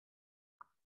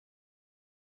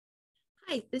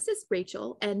Hi, this is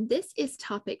Rachel, and this is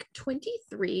topic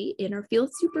 23 in our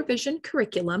field supervision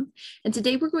curriculum. And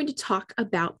today we're going to talk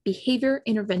about behavior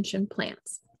intervention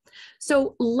plans.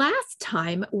 So last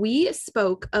time we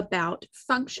spoke about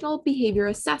functional behavior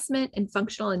assessment and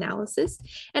functional analysis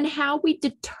and how we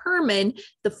determine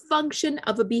the function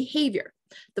of a behavior.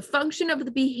 The function of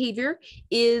the behavior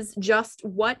is just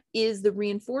what is the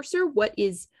reinforcer,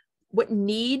 what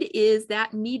need is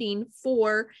that meeting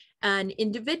for an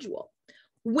individual.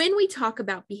 When we talk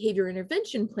about behavior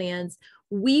intervention plans,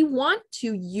 we want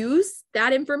to use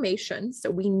that information.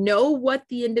 So we know what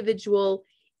the individual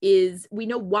is, we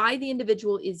know why the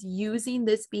individual is using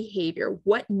this behavior,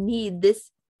 what need this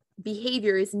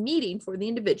behavior is meeting for the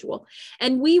individual.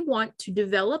 And we want to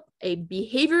develop a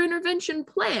behavior intervention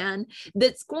plan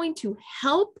that's going to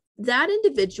help that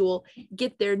individual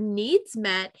get their needs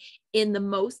met in the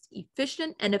most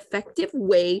efficient and effective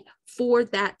way for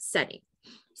that setting.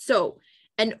 So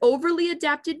an overly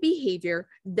adapted behavior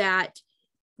that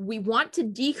we want to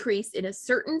decrease in a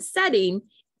certain setting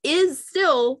is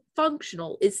still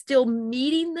functional, is still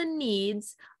meeting the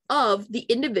needs of the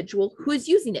individual who is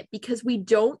using it, because we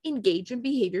don't engage in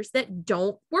behaviors that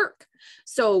don't work.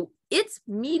 So it's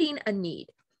meeting a need.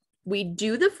 We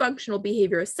do the functional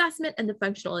behavior assessment and the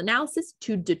functional analysis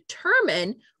to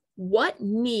determine what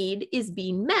need is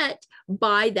being met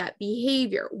by that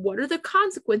behavior. What are the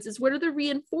consequences? What are the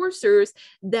reinforcers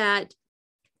that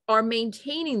are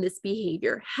maintaining this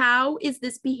behavior? How is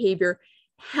this behavior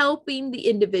helping the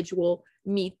individual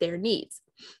meet their needs?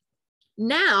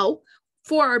 Now,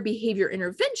 for our behavior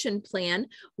intervention plan,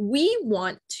 we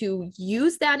want to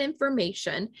use that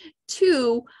information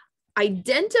to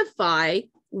identify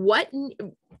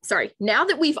now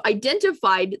that we've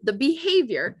identified the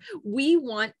behavior, we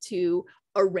want to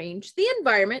arrange the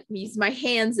environment, use my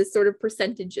hands as sort of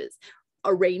percentages,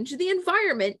 arrange the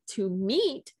environment to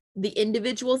meet the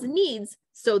individual's needs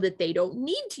so that they don't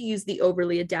need to use the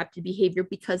overly adapted behavior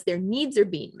because their needs are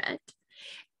being met,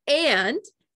 and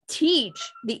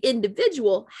teach the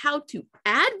individual how to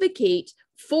advocate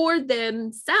for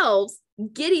themselves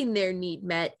getting their need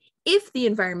met if the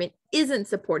environment isn't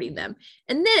supporting them.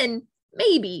 And then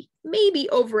maybe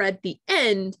over at the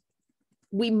end,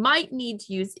 we might need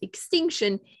to use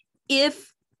extinction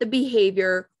if the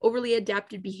behavior, overly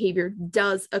adapted behavior,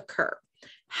 does occur.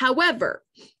 However,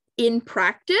 in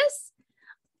practice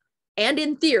and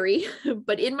in theory,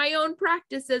 but in my own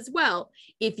practice as well,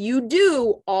 if you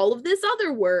do all of this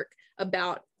other work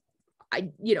about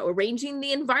arranging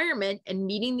the environment and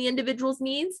meeting the individual's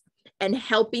needs and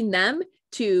helping them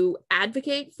to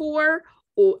advocate for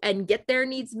and get their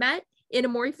needs met in a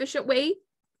more efficient way,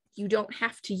 you don't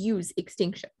have to use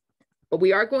extinction. But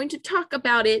we are going to talk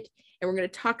about it, and we're going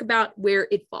to talk about where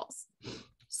it falls.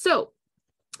 So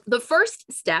the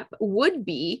first step would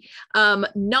be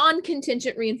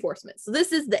non-contingent reinforcement. So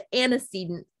this is the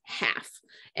antecedent half,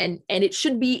 and it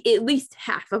should be at least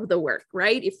half of the work,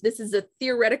 right? If this is a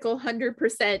theoretical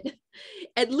 100%,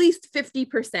 at least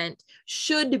 50%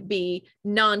 should be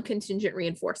non-contingent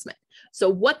reinforcement. So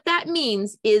what that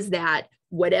means is that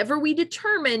whatever we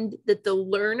determined that the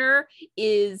learner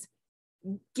is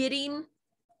getting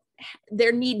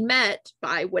their need met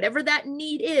by, whatever that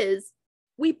need is,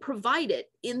 we provide it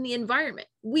in the environment.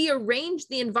 We arrange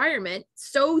the environment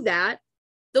so that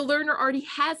the learner already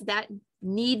has that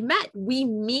need met. We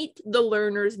meet the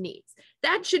learner's needs.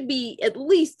 That should be at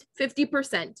least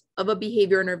 50% of a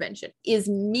behavior intervention, is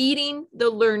meeting the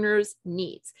learner's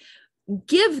needs.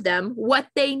 Give them what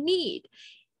they need.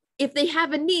 If they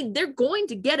have a need, they're going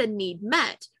to get a need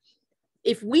met.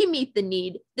 If we meet the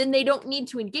need, then they don't need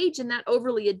to engage in that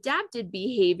overly adapted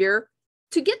behavior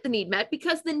to get the need met,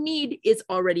 because the need is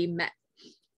already met.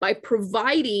 By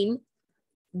providing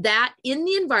that in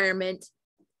the environment,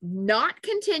 not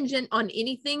contingent on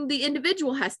anything the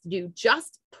individual has to do,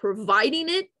 just providing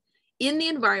it in the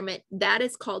environment, that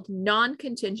is called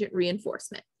non-contingent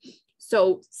reinforcement.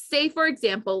 So say, for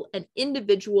example, an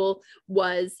individual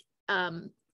was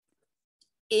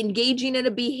engaging in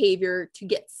a behavior to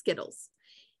get Skittles.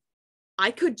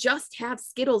 I could just have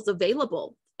Skittles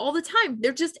available all the time.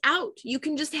 They're just out. You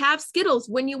can just have Skittles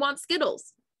when you want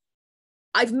Skittles.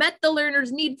 I've met the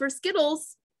learner's need for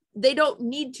Skittles. They don't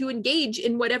need to engage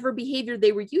in whatever behavior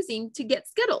they were using to get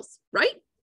Skittles, right?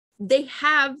 They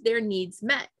have their needs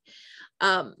met.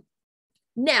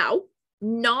 Now,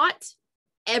 not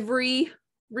every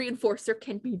reinforcer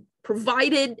can be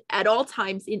provided at all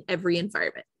times in every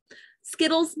environment.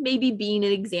 Skittles maybe being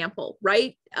an example,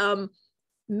 right?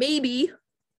 Maybe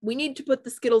we need to put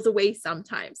the Skittles away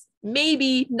sometimes.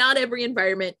 Maybe not every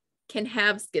environment can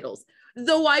have Skittles,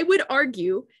 though I would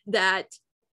argue that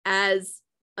as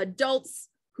adults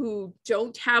who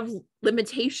don't have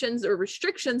limitations or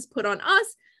restrictions put on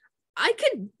us, I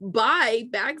could buy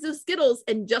bags of Skittles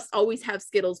and just always have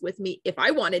Skittles with me if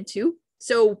I wanted to.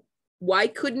 So why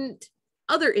couldn't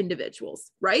other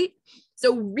individuals, right?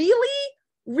 So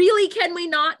really, can we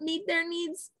not meet their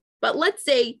needs? But let's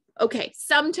say, okay,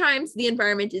 sometimes the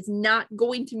environment is not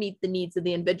going to meet the needs of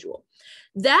the individual.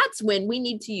 That's when we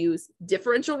need to use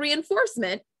differential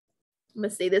reinforcement. I'm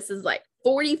gonna say this is like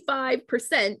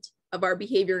 45% of our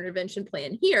behavior intervention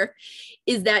plan here,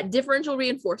 is that differential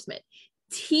reinforcement,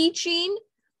 teaching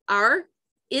our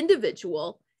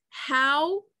individual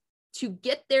how to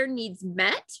get their needs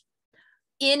met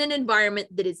in an environment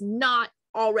that is not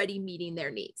already meeting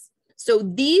their needs. So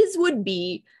these would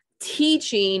be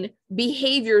teaching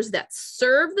behaviors that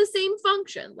serve the same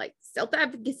function, like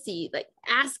self-advocacy, like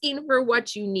asking for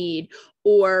what you need,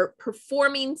 or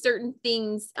performing certain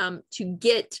things to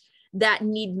get that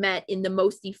need met in the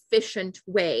most efficient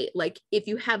way. Like if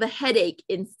you have a headache,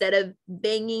 instead of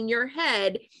banging your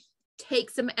head, take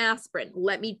some aspirin.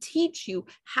 Let me teach you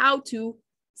how to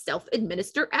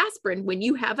self-administer aspirin when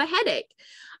you have a headache.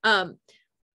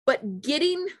 But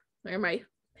getting, where are my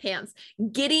hands?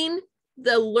 Getting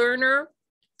the learner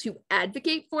to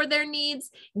advocate for their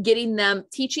needs,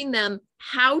 teaching them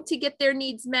how to get their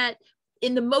needs met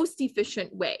in the most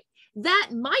efficient way. That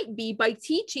might be by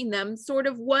teaching them sort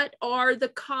of what are the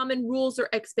common rules or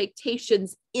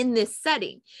expectations in this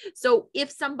setting. So if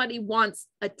somebody wants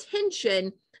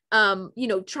attention,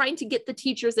 trying to get the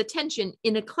teacher's attention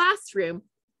in a classroom,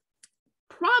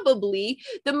 probably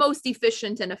the most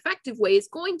efficient and effective way is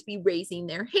going to be raising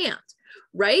their hand,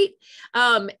 right?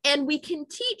 And we can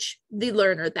teach the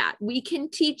learner that. We can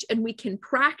teach and we can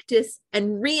practice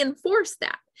and reinforce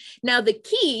that. Now, the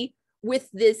key with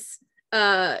this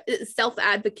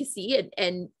self-advocacy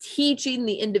and teaching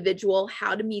the individual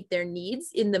how to meet their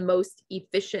needs in the most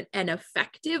efficient and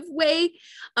effective way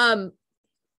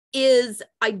is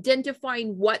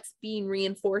identifying what's being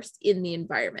reinforced in the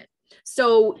environment.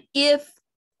 So if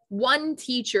one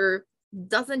teacher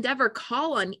doesn't ever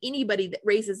call on anybody that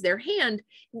raises their hand,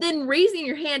 then raising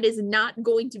your hand is not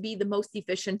going to be the most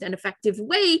efficient and effective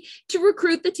way to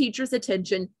recruit the teacher's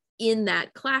attention in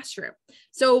that classroom.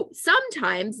 So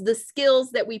sometimes the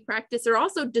skills that we practice are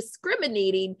also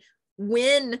discriminating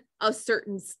when a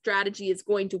certain strategy is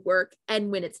going to work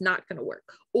and when it's not going to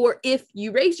work. Or if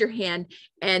you raise your hand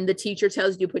and the teacher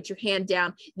tells you to put your hand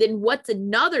down, then what's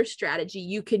another strategy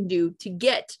you can do to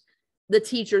get the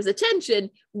teacher's attention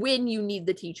when you need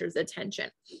the teacher's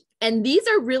attention? And these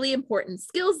are really important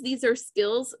skills. These are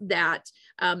skills that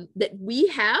that we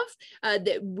have,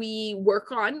 that we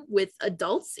work on with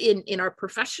adults in our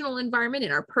professional environment,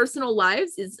 in our personal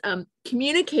lives, is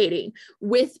communicating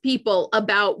with people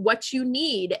about what you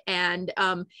need and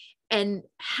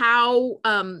how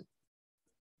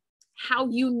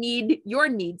you need your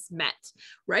needs met,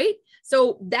 right?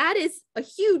 So that is a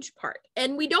huge part.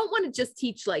 And we don't want to just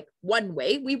teach like one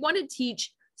way. We want to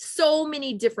teach so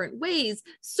many different ways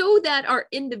so that our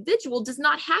individual does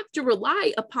not have to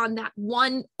rely upon that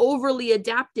one overly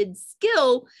adapted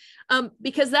skill,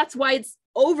 because that's why it's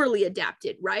overly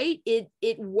adapted, right?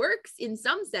 It works in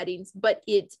some settings, but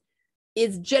it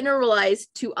is generalized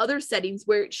to other settings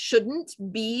where it shouldn't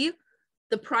be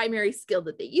the primary skill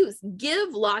that they use.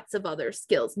 Give lots of other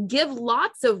skills, give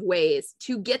lots of ways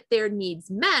to get their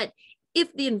needs met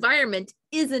if the environment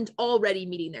isn't already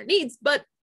meeting their needs. But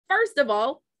first of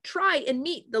all, try and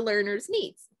meet the learner's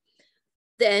needs.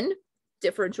 Then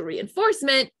differential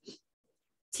reinforcement,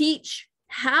 teach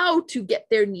how to get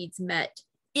their needs met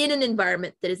in an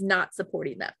environment that is not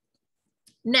supporting them.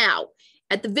 Now,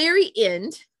 at the very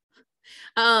end,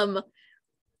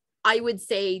 I would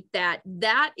say that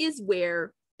is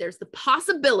where there's the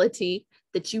possibility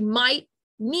that you might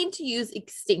need to use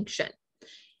extinction.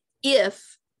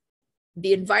 If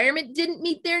the environment didn't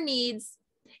meet their needs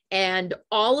and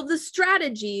all of the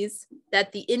strategies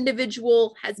that the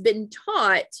individual has been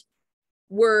taught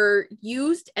were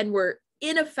used and were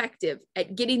ineffective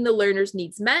at getting the learner's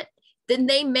needs met, then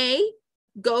they may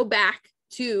go back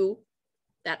to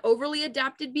that overly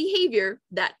adapted behavior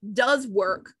that does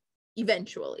work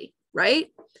eventually, right?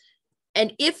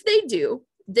 And if they do,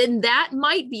 then that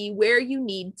might be where you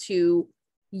need to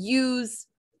use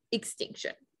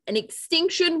extinction. And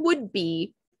extinction would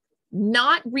be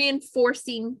not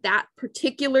reinforcing that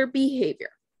particular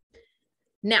behavior.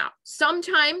 Now,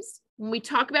 sometimes when we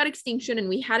talk about extinction, and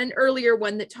we had an earlier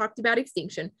one that talked about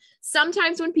extinction,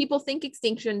 sometimes when people think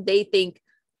extinction, they think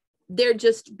they're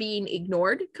just being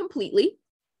ignored completely,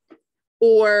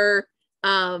 or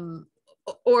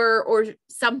or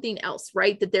something else,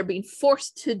 right? That they're being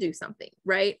forced to do something,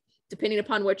 right? Depending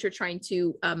upon what you're trying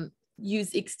to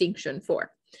use extinction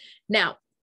for. Now,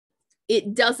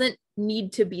 it doesn't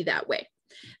need to be that way.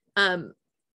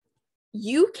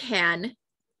 You can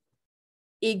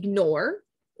ignore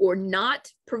or not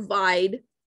provide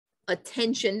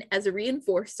attention as a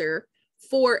reinforcer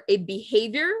for a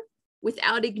behavior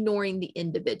without ignoring the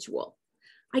individual.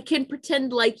 I can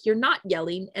pretend like you're not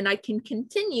yelling, and I can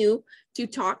continue to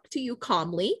talk to you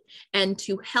calmly and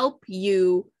to help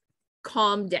you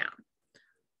calm down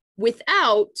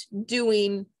without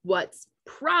doing what's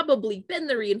probably been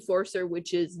the reinforcer,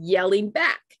 which is yelling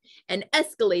back and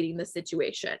escalating the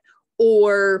situation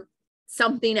or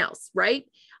something else, right?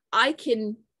 I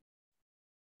can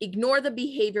ignore the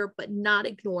behavior, but not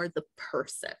ignore the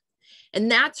person. And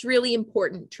that's really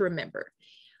important to remember,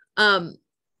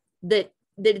 that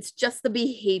it's just the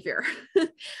behavior.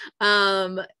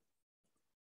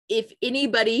 If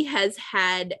anybody has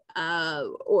had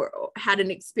or had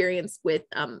an experience with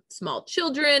small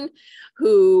children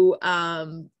who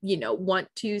want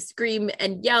to scream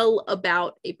and yell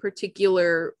about a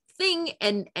particular thing,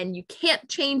 and you can't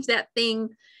change that thing,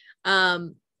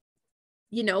 and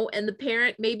the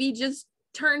parent maybe just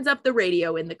turns up the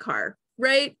radio in the car,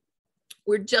 right?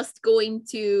 We're just going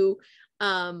to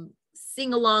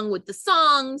sing along with the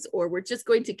songs, or we're just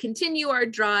going to continue our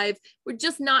drive. We're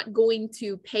just not going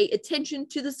to pay attention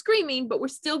to the screaming, but we're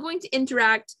still going to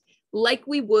interact like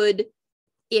we would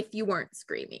if you weren't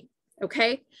screaming.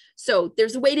 Okay, so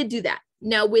there's a way to do that.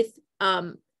 Now with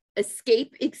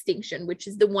escape extinction, which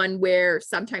is the one where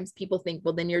sometimes people think,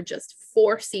 well, then you're just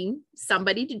forcing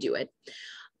somebody to do it.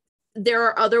 There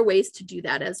are other ways to do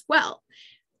that as well.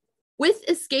 With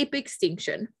escape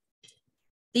extinction,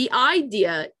 the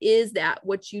idea is that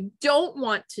what you don't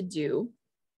want to do,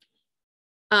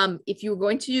 if you're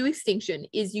going to do extinction,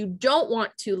 is you don't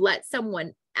want to let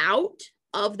someone out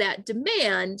of that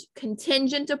demand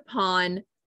contingent upon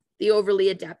the overly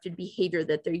adapted behavior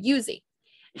that they're using.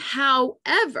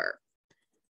 However,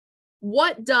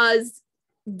 what does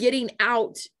getting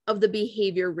out of the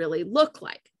behavior really look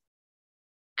like?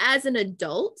 As an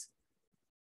adult,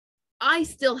 I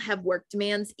still have work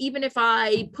demands, even if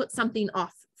I put something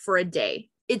off for a day.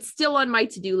 It's still on my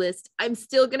to-do list. I'm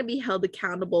still going to be held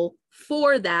accountable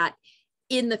for that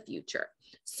in the future.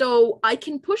 So I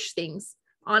can push things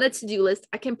on a to-do list.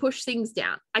 I can push things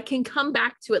down. I can come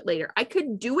back to it later. I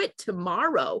could do it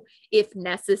tomorrow if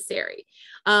necessary.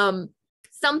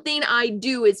 Something I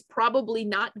do is probably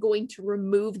not going to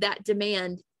remove that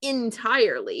demand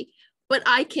entirely, but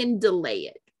I can delay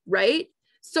it, right?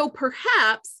 So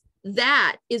perhaps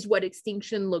that is what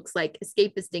extinction looks like.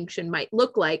 Escape extinction might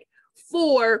look like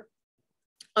for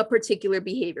a particular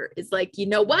behavior. It's like, you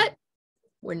know what?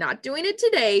 We're not doing it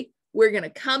today. We're going to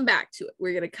come back to it.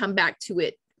 We're going to come back to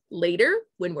it later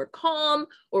when we're calm,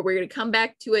 or we're going to come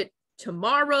back to it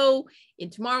tomorrow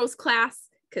in tomorrow's class,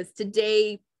 because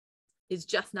today is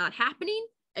just not happening,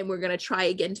 and we're going to try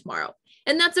again tomorrow.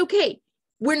 And that's okay.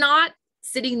 We're not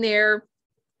sitting there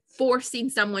forcing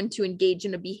someone to engage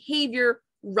in a behavior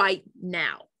right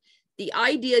now. The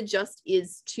idea just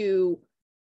is to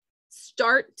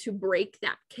start to break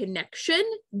that connection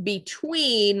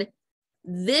between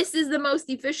this is the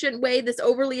most efficient way, this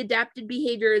overly adapted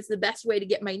behavior is the best way to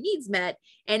get my needs met,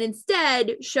 and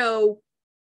instead show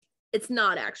it's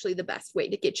not actually the best way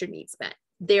to get your needs met.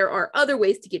 There are other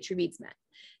ways to get your needs met.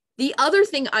 The other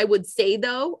thing I would say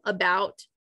though about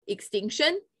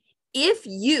extinction, if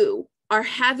you are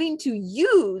having to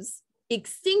use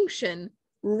extinction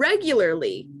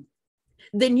regularly,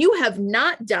 then you have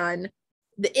not done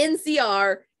the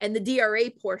NCR and the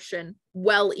DRA portion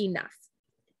well enough.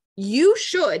 You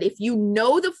should, if you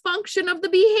know the function of the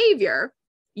behavior,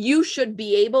 you should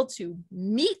be able to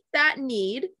meet that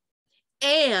need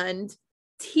and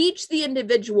teach the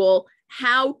individual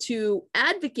how to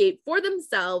advocate for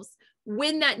themselves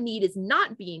when that need is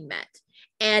not being met.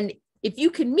 And if you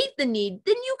can meet the need,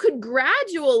 then you could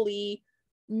gradually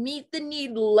meet the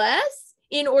need less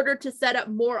in order to set up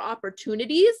more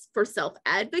opportunities for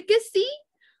self-advocacy,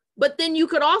 but then you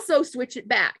could also switch it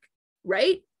back,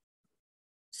 right?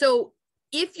 So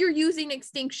if you're using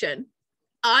extinction,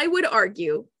 I would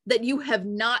argue that you have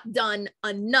not done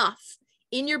enough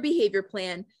in your behavior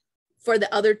plan for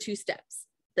the other two steps,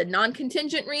 the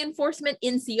non-contingent reinforcement,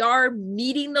 NCR,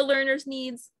 meeting the learner's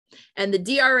needs, and the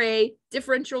DRA,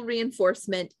 differential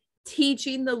reinforcement,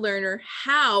 teaching the learner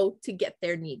how to get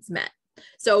their needs met.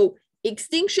 So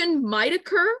extinction might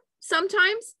occur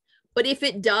sometimes, but if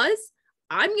it does,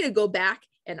 I'm going to go back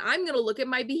and I'm going to look at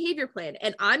my behavior plan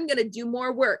and I'm going to do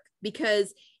more work,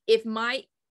 because if my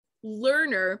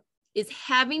learner is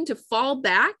having to fall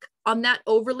back on that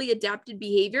overly adapted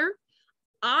behavior,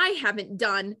 I haven't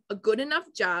done a good enough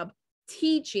job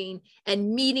teaching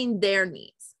and meeting their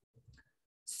needs.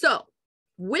 So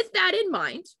with that in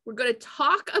mind, we're going to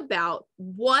talk about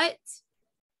what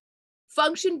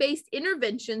function-based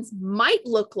interventions might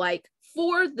look like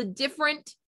for the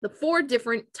 4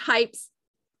 different types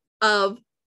of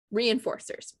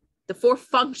reinforcers, the 4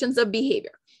 functions of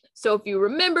behavior. So if you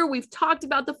remember, we've talked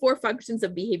about the 4 functions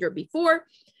of behavior before.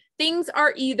 Things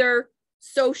are either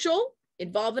social,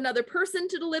 involve another person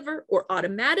to deliver, or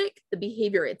automatic, the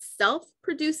behavior itself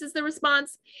produces the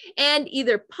response, and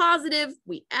either positive,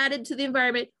 we added to the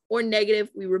environment, or negative,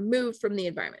 we removed from the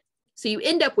environment. So you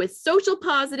end up with social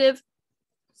positive,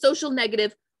 social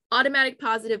negative, automatic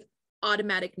positive,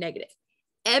 automatic negative.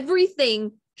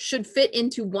 Everything should fit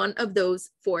into one of those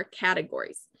 4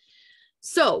 categories.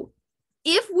 So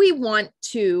if we want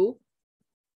to,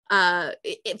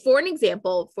 for an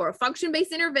example, for a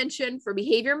function-based intervention for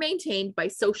behavior maintained by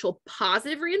social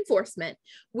positive reinforcement,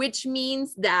 which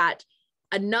means that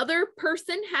another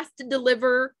person has to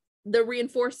deliver the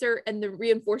reinforcer and the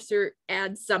reinforcer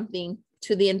adds something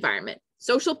to the environment,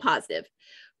 social positive.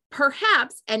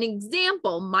 Perhaps an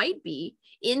example might be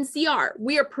in CR.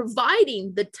 We are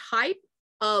providing the type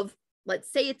of,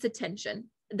 let's say it's attention,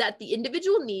 that the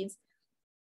individual needs.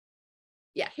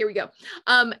 Yeah, here we go.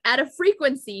 At a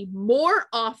frequency more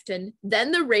often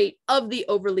than the rate of the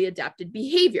overly adapted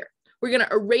behavior. We're going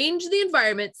to arrange the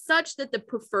environment such that the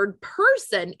preferred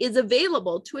person is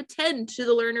available to attend to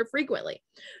the learner frequently.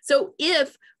 So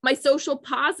if my social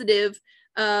positive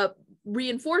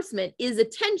reinforcement is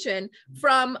attention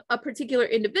from a particular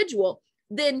individual,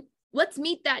 then let's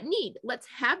meet that need. Let's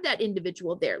have that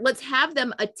individual there. Let's have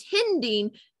them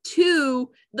attending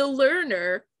to the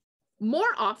learner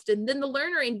more often than the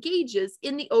learner engages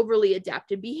in the overly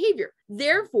adapted behavior,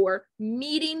 therefore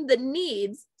meeting the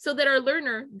needs so that our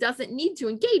learner doesn't need to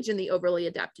engage in the overly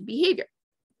adapted behavior.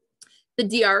 The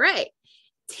DRA,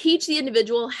 teach the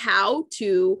individual how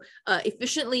to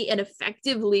efficiently and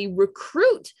effectively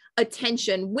recruit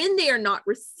attention when they are not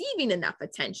receiving enough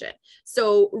attention.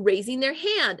 So raising their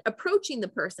hand, approaching the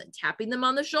person, tapping them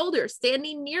on the shoulder,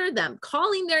 standing near them,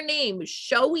 calling their name,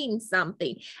 showing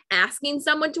something, asking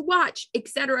someone to watch,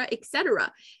 etc.,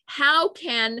 etc. How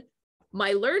can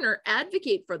my learner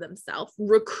advocate for themselves,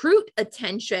 recruit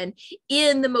attention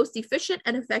in the most efficient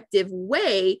and effective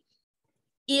way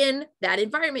in that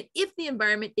environment if the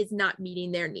environment is not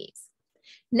meeting their needs?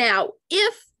 Now,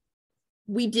 if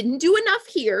we didn't do enough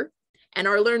here and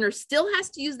our learner still has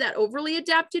to use that overly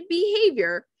adapted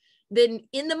behavior, then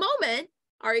in the moment,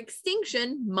 our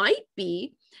extinction might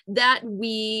be that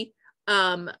we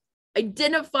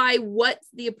identify what's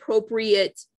the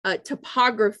appropriate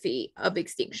topography of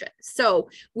extinction. So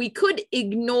we could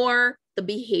ignore the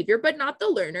behavior, but not the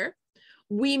learner.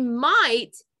 We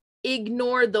might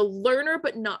ignore the learner,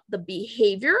 but not the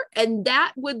behavior. And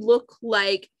that would look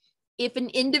like if an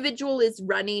individual is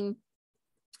running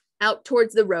out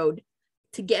towards the road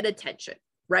to get attention,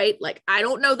 right? Like, I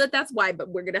don't know that that's why, but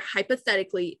we're going to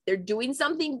hypothetically, they're doing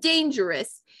something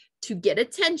dangerous to get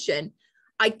attention.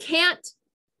 I can't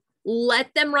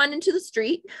let them run into the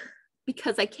street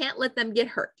because I can't let them get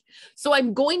hurt. So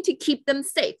I'm going to keep them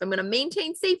safe. I'm going to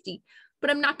maintain safety, but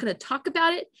I'm not going to talk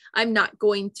about it. I'm not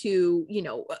going to,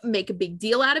 make a big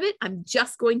deal out of it. I'm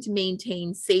just going to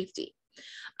maintain safety.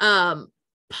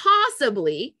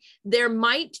 Possibly there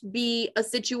might be a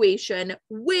situation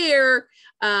where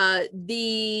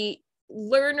the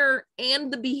learner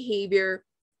and the behavior,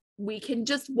 we can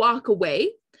just walk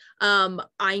away.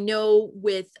 I know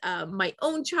with my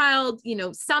own child,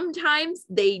 sometimes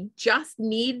they just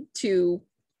need to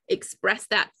express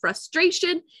that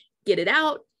frustration, get it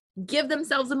out, give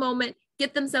themselves a moment,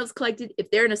 get themselves collected. If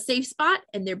they're in a safe spot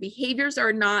and their behaviors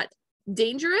are not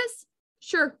dangerous,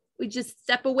 sure, we just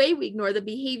step away, we ignore the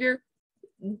behavior,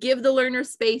 give the learner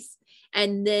space,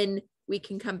 and then we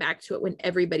can come back to it when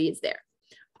everybody is there.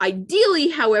 Ideally,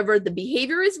 however, the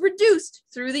behavior is reduced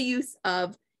through the use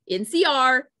of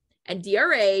NCR and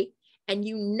DRA, and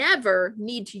you never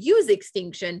need to use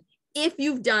extinction if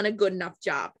you've done a good enough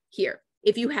job here.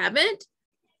 If you haven't,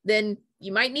 then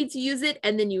you might need to use it,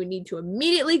 and then you would need to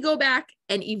immediately go back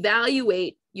and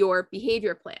evaluate your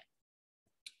behavior plan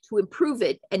to improve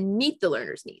it and meet the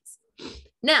learner's needs.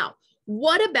 Now,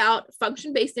 what about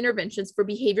function-based interventions for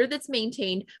behavior that's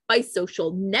maintained by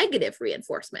social negative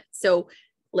reinforcement? So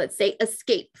let's say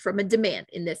escape from a demand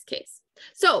in this case.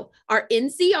 So our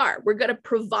NCR, we're going to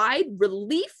provide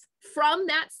relief from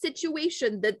that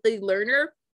situation that the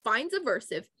learner finds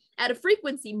aversive at a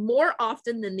frequency more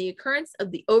often than the occurrence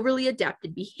of the overly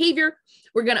adapted behavior.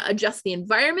 We're going to adjust the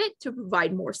environment to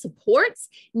provide more supports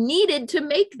needed to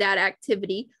make that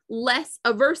activity less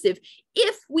aversive,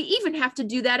 if we even have to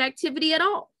do that activity at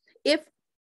all. If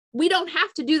we don't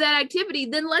have to do that activity,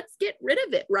 then let's get rid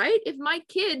of it, right? If my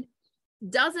kid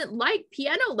doesn't like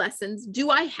piano lessons, do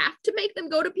I have to make them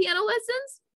go to piano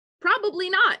lessons? Probably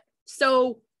not.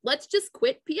 So let's just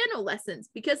quit piano lessons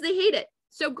because they hate it.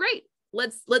 So great.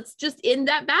 Let's just end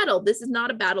that battle. This is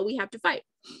not a battle we have to fight.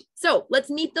 So let's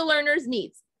meet the learner's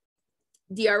needs.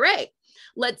 DRA,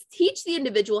 let's teach the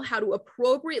individual how to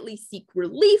appropriately seek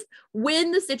relief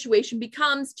when the situation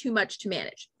becomes too much to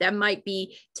manage. That might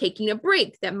be taking a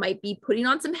break. That might be putting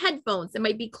on some headphones. That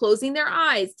might be closing their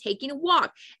eyes, taking a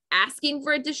walk, asking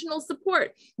for additional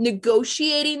support,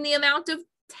 negotiating the amount of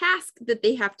task that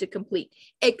they have to complete,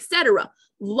 etc.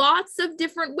 Lots of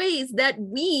different ways that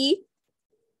we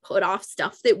put off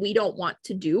stuff that we don't want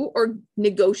to do or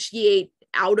negotiate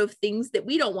out of things that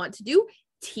we don't want to do.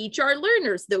 Teach our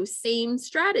learners those same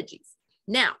strategies.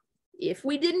 Now, if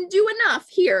we didn't do enough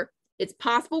here, it's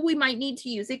possible we might need to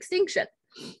use extinction.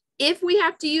 If we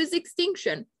have to use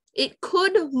extinction, it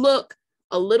could look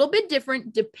a little bit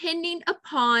different depending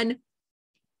upon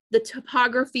the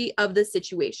topography of the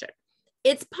situation.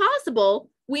 It's possible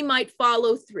we might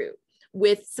follow through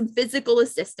with some physical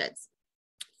assistance.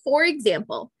 For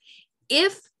example,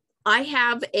 if I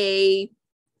have a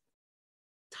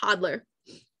toddler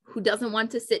who doesn't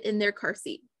want to sit in their car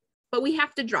seat, but we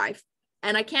have to drive,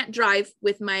 and I can't drive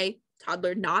with my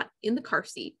toddler not in the car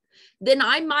seat, then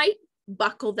I might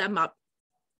buckle them up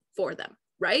for them,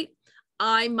 right?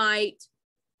 I might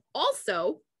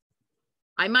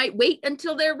wait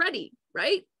until they're ready,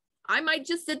 right? I might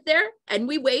just sit there and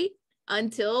we wait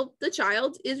until the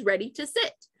child is ready to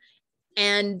sit.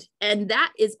 And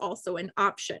that is also an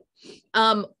option.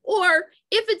 Or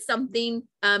if it's something,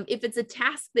 if it's a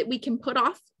task that we can put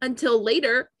off until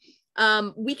later,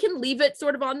 we can leave it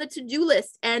sort of on the to-do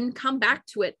list and come back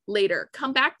to it later,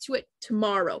 come back to it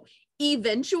tomorrow.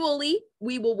 Eventually,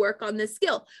 we will work on this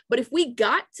skill. But if we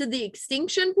got to the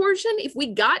extinction portion, if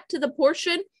we got to the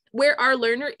portion where our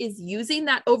learner is using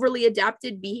that overly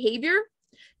adapted behavior,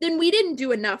 then we didn't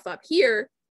do enough up here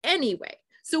anyway.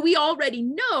 So we already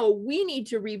know we need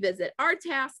to revisit our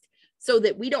task so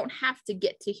that we don't have to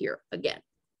get to here again.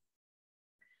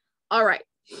 All right.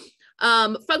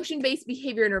 Function-based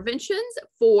behavior interventions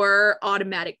for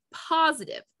automatic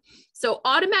positive. So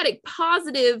automatic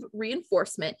positive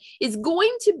reinforcement is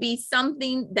going to be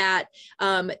something that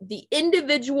the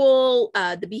individual,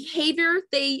 the behavior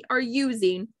they are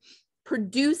using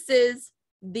produces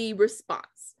the response.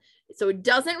 So it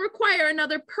doesn't require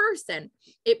another person.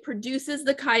 It produces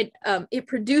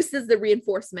the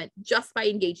reinforcement just by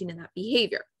engaging in that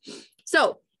behavior.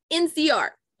 So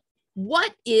NCR,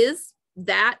 what is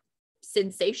that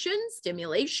sensation,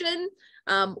 stimulation?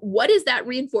 What is that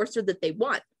reinforcer that they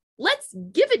want? Let's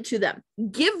give it to them.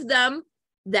 Give them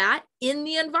that in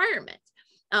the environment.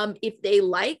 If they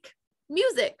like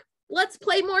music, let's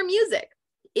play more music.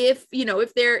 If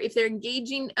they're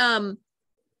engaging,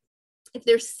 if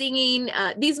they're singing,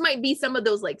 these might be some of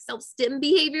those like self-stim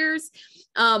behaviors.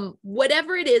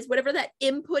 Whatever it is, whatever that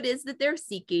input is that they're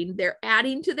seeking, they're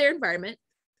adding to their environment.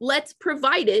 Let's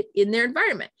provide it in their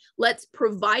environment. Let's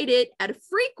provide it at a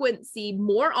frequency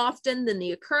more often than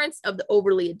the occurrence of the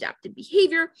overly adapted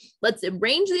behavior. Let's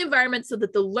arrange the environment so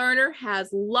that the learner has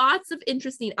lots of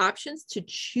interesting options to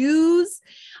choose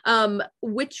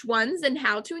which ones and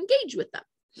how to engage with them.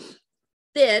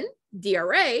 Then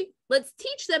DRA, let's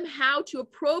teach them how to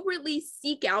appropriately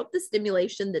seek out the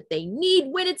stimulation that they need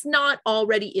when it's not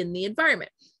already in the environment.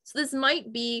 So this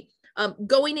might be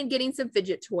going and getting some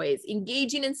fidget toys,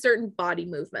 engaging in certain body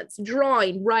movements,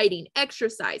 drawing, writing,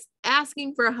 exercise,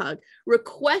 asking for a hug,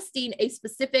 requesting a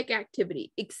specific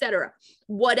activity, etc.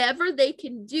 Whatever they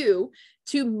can do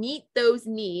to meet those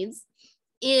needs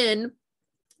in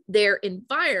their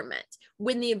environment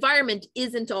when the environment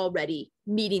isn't already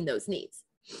meeting those needs.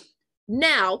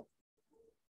 Now,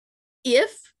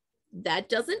 if that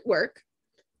doesn't work,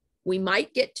 we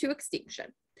might get to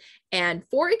extinction. And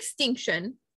for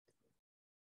extinction,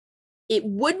 it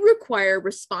would require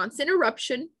response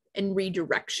interruption and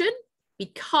redirection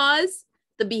because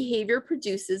the behavior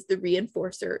produces the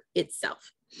reinforcer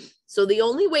itself. So the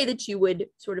only way that you would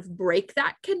sort of break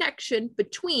that connection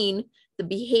between the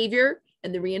behavior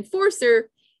and the reinforcer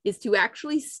is to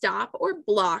actually stop or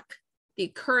block the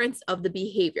occurrence of the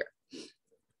behavior.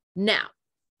 Now,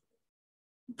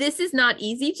 this is not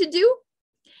easy to do,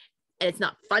 and it's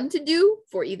not fun to do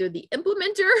for either the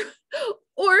implementer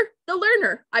or the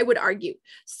learner, I would argue.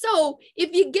 So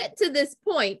if you get to this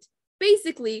point,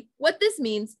 basically what this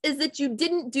means is that you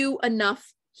didn't do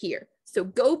enough here. So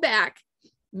go back,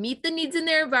 meet the needs in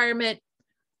their environment,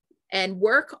 and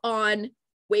work on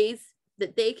ways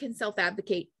that they can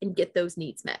self-advocate and get those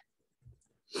needs met.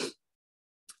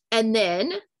 And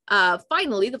then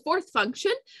finally, the fourth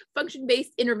function,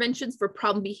 function-based interventions for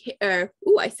problem behavior.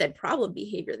 I said problem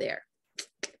behavior there.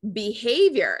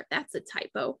 Behavior, that's a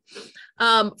typo.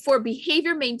 For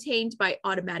behavior maintained by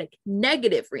automatic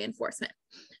negative reinforcement.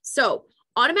 So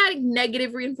automatic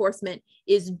negative reinforcement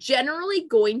is generally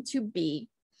going to be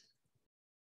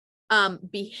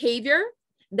behavior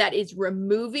that is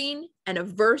removing an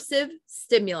aversive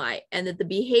stimuli, and that the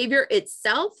behavior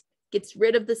itself gets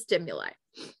rid of the stimuli.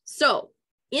 So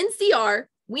in CR,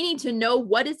 we need to know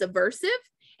what is aversive,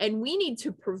 and we need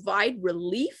to provide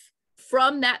relief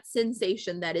from that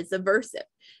sensation that is aversive.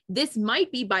 This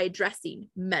might be by addressing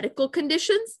medical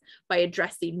conditions, by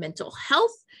addressing mental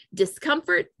health,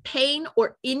 discomfort, pain,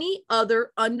 or any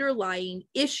other underlying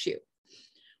issue.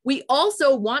 We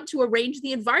also want to arrange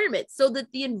the environment so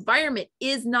that the environment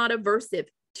is not aversive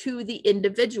to the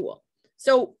individual.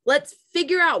 So let's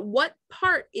figure out what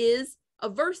part is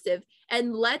aversive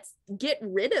and let's get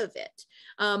rid of it.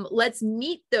 Let's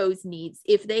meet those needs.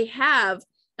 If they have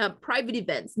private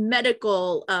events,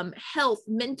 medical, health,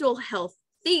 mental health,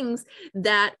 things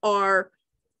that are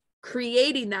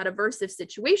creating that aversive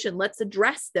situation, let's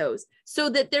address those so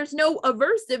that there's no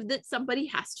aversive that somebody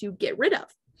has to get rid of.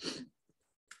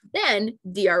 Then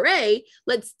DRA,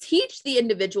 let's teach the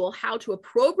individual how to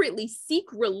appropriately seek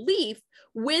relief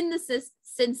when the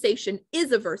sensation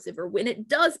is aversive or when it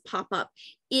does pop up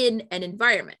in an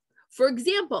environment. For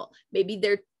example, maybe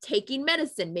they're taking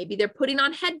medicine, maybe they're putting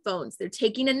on headphones, they're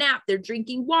taking a nap, they're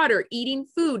drinking water, eating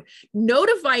food,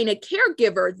 notifying a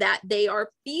caregiver that they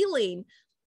are feeling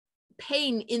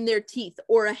pain in their teeth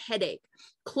or a headache,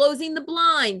 closing the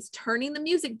blinds, turning the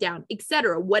music down,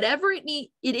 etc. Whatever it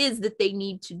is that they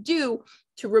need to do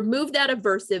to remove that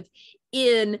aversive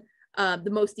in the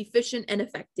most efficient and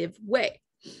effective way.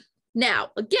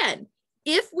 Now, again,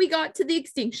 if we got to the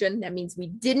extinction, that means we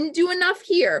didn't do enough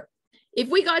here. If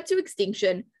we got to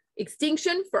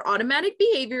extinction for automatic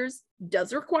behaviors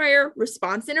does require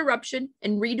response interruption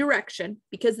and redirection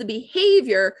because the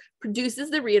behavior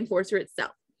produces the reinforcer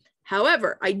itself.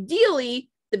 However, ideally,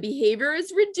 the behavior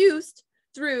is reduced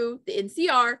through the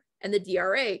NCR and the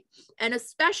DRA. And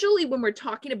especially when we're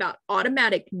talking about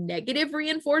automatic negative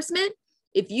reinforcement,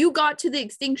 if you got to the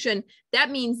extinction,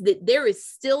 that means that there is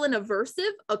still an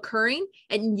aversive occurring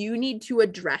and you need to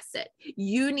address it.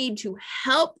 You need to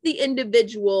help the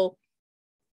individual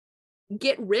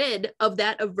get rid of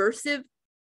that aversive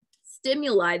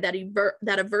stimuli, that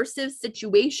aversive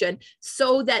situation,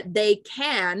 so that they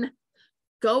can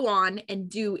go on and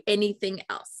do anything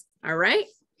else. All right.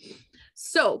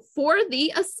 So for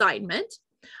the assignment,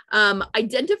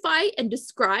 identify and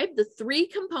describe the 3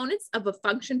 components of a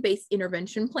function-based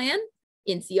intervention plan: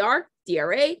 NCR,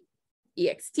 DRA,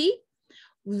 EXT.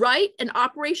 Write an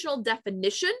operational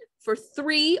definition for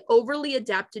 3 overly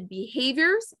adapted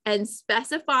behaviors and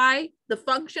specify the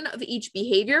function of each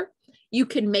behavior. You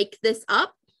can make this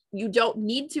up. You don't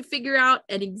need to figure out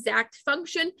an exact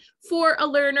function for a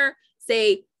learner.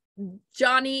 Say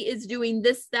Johnny is doing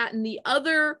this, that, and the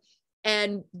other,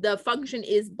 and the function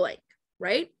is blank,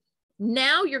 right?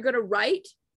 Now you're going to write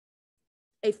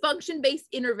a function-based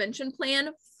intervention plan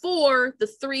for the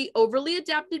 3 overly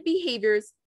adapted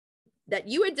behaviors that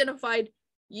you identified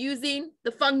using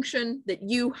the function that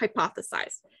you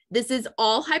hypothesized. This is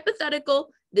all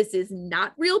hypothetical. This is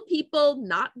not real people,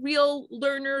 not real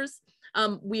learners.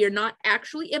 We are not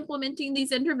actually implementing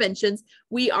these interventions.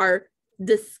 We are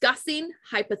discussing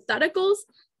hypotheticals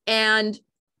and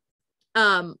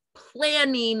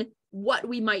planning what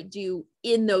we might do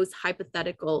in those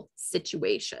hypothetical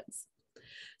situations.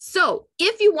 So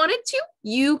if you wanted to,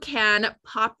 you can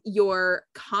pop your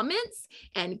comments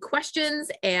and questions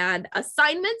and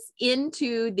assignments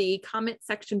into the comment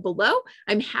section below.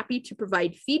 I'm happy to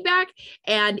provide feedback.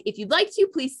 And if you'd like to,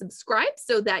 please subscribe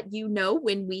so that you know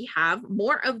when we have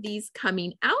more of these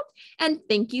coming out. And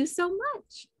thank you so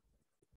much.